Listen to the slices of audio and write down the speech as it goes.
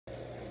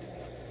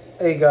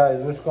Hey guys,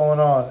 what's going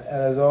on?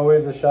 And as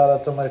always, a shout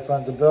out to my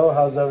friend Bill.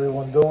 How's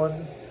everyone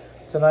doing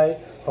tonight?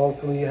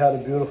 Hopefully you had a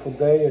beautiful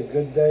day, a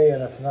good day,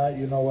 and if not,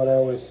 you know what I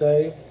always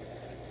say,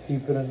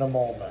 keep it in the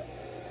moment.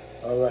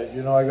 Alright,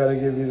 you know I gotta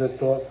give you the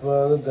thought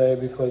for the day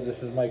because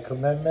this is my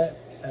commitment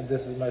and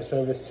this is my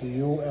service to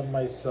you and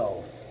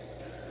myself.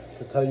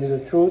 To tell you the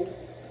truth,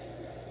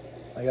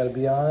 I gotta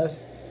be honest,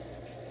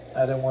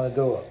 I didn't want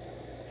to do it.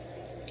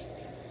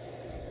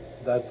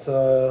 That's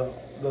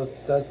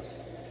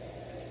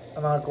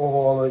an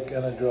alcoholic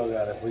and a drug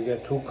addict. We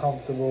get too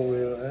comfortable.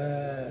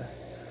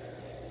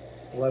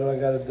 Why do I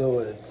gotta do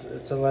it?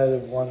 It's alright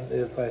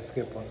if I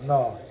skip one.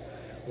 No,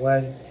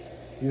 when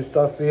you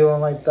start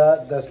feeling like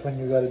that, that's when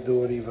you gotta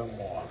do it even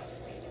more.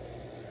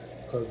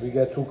 Because we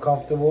get too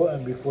comfortable,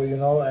 and before you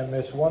know it, I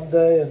miss one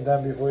day, and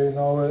then before you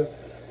know it,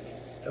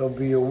 it'll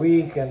be a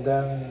week, and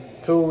then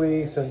 2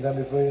 weeks, and then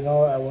before you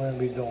know it, I wouldn't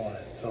be doing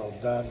it. So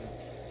then,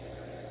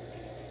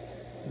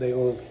 there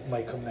goes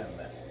my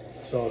commitment.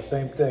 So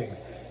same thing.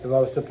 If I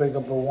was to pick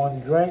up a one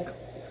drink,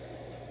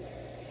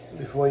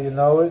 before you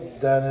know it,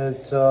 then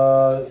it's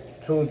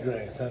 2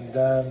 drinks, and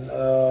then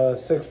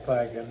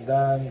 6-pack, and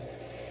then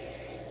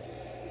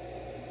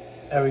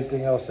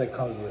everything else that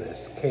comes with it.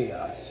 It's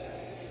chaos.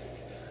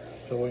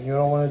 So when you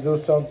don't want to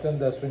do something,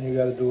 that's when you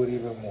got to do it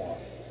even more.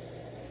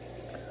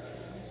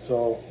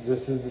 So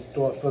this is the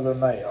thought for the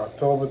night.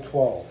 October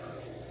 12th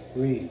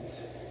reads,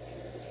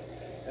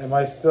 am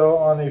I still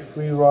on a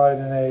free ride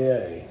in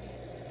AA?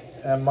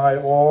 Am I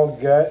all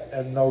get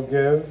and no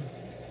give?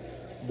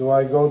 Do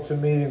I go to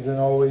meetings and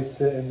always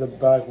sit in the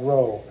back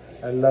row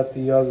and let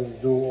the others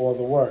do all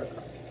the work?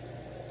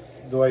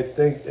 Do I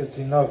think it's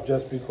enough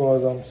just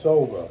because I'm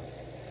sober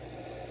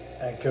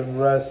and can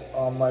rest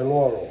on my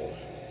laurels?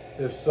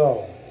 If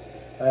so,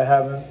 I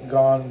haven't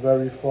gone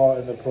very far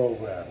in the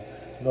program,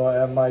 nor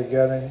am I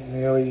getting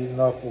nearly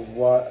enough of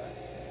what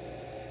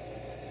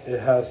it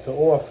has to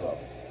offer.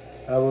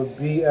 I will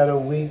be a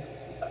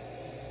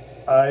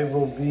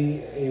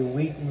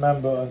weak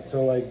member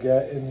until I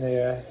get in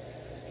there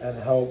and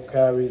help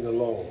carry the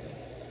load.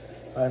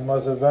 I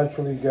must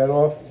eventually get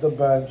off the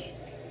bench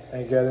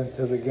and get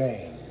into the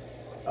game.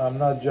 I'm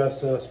not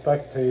just a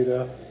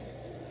spectator.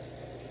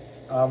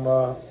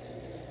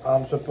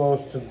 I'm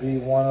supposed to be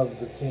one of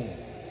the team.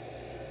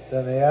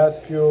 Then they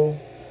ask you,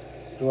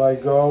 do I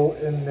go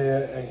in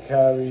there and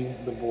carry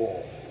the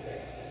ball?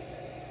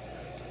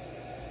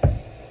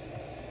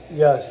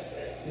 Yes,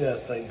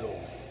 I do.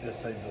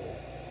 Yes, I do.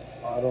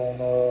 I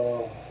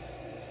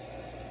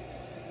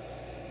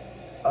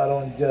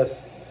don't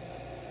just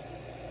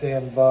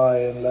stand by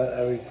and let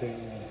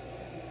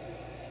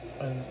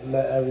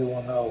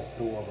everyone else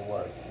do all the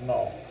work.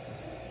 No.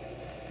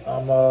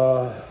 I'm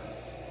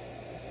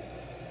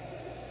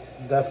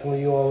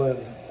definitely all in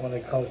when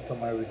it comes to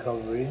my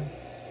recovery.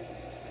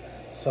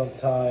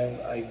 Sometimes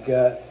I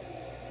get,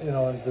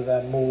 into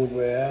that mood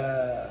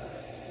where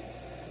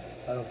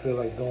I don't feel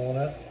like doing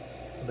it.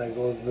 That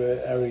goes with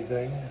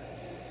everything.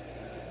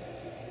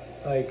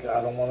 Like, I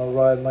don't want to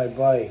ride my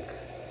bike.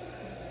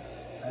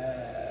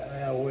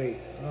 Wait.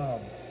 No.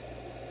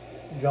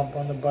 Jump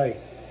on the bike.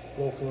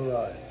 Go for a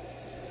ride.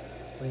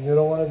 When you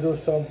don't want to do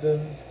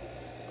something,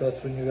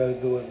 that's when you got to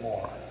do it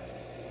more.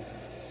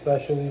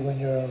 Especially when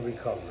you're in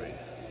recovery.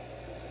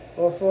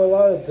 Or for a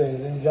lot of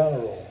things in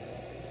general.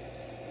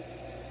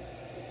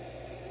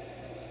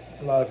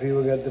 A lot of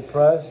people get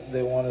depressed.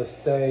 They want to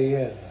stay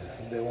in.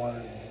 They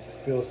want to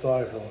feel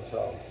sorry for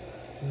themselves.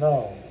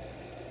 No.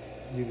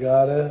 You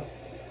got to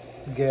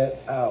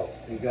get out.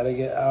 You got to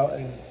get out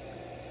and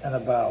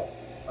about.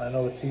 I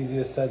know it's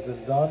easier said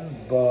than done,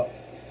 but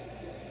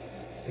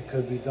it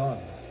could be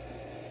done.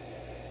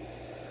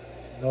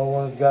 No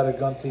one's got a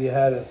gun to your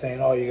head and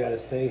saying, "Oh, you got to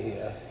stay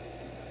here."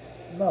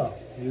 No,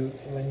 if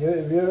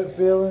you're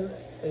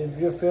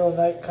feeling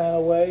that kind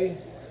of way,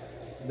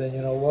 then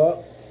you know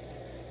what?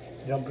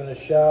 Jump in the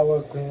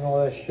shower, clean all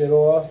that shit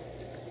off,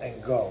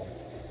 and go.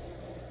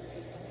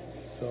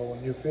 So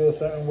when you feel a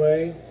certain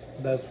way,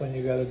 that's when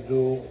you got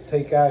to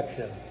take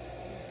action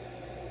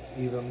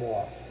even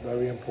more.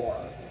 Very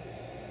important.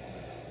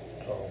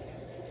 So,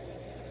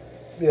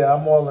 yeah,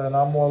 I'm all in.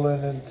 I'm all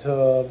in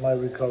into my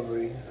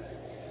recovery.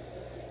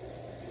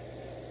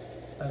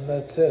 And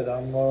that's it.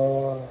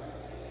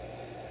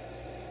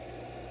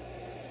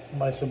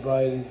 My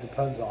sobriety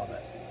depends on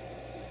it.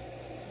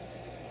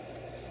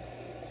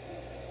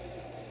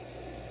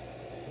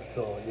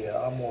 So, yeah,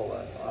 I'm all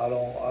in. I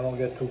don't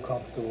get too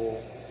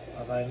comfortable.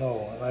 And I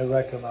know, and I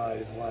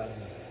recognize when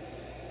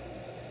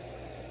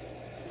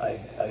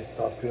I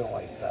start feeling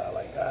like that,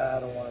 like, I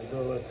don't want to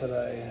do it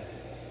today.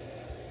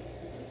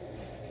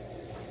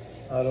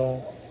 I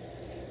don't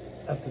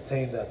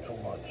entertain that too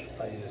much.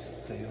 I just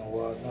say, you know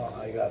what, no,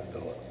 I got to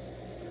do it.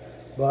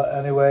 But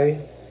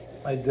anyway,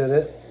 I did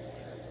it.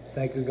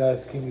 Thank you guys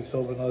for keeping me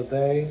sober another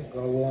day.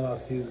 God willing, I'll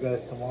see you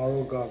guys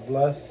tomorrow. God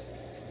bless.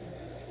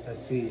 And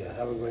see ya.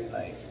 Have a great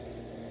night.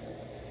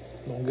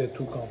 Don't get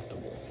too comfortable.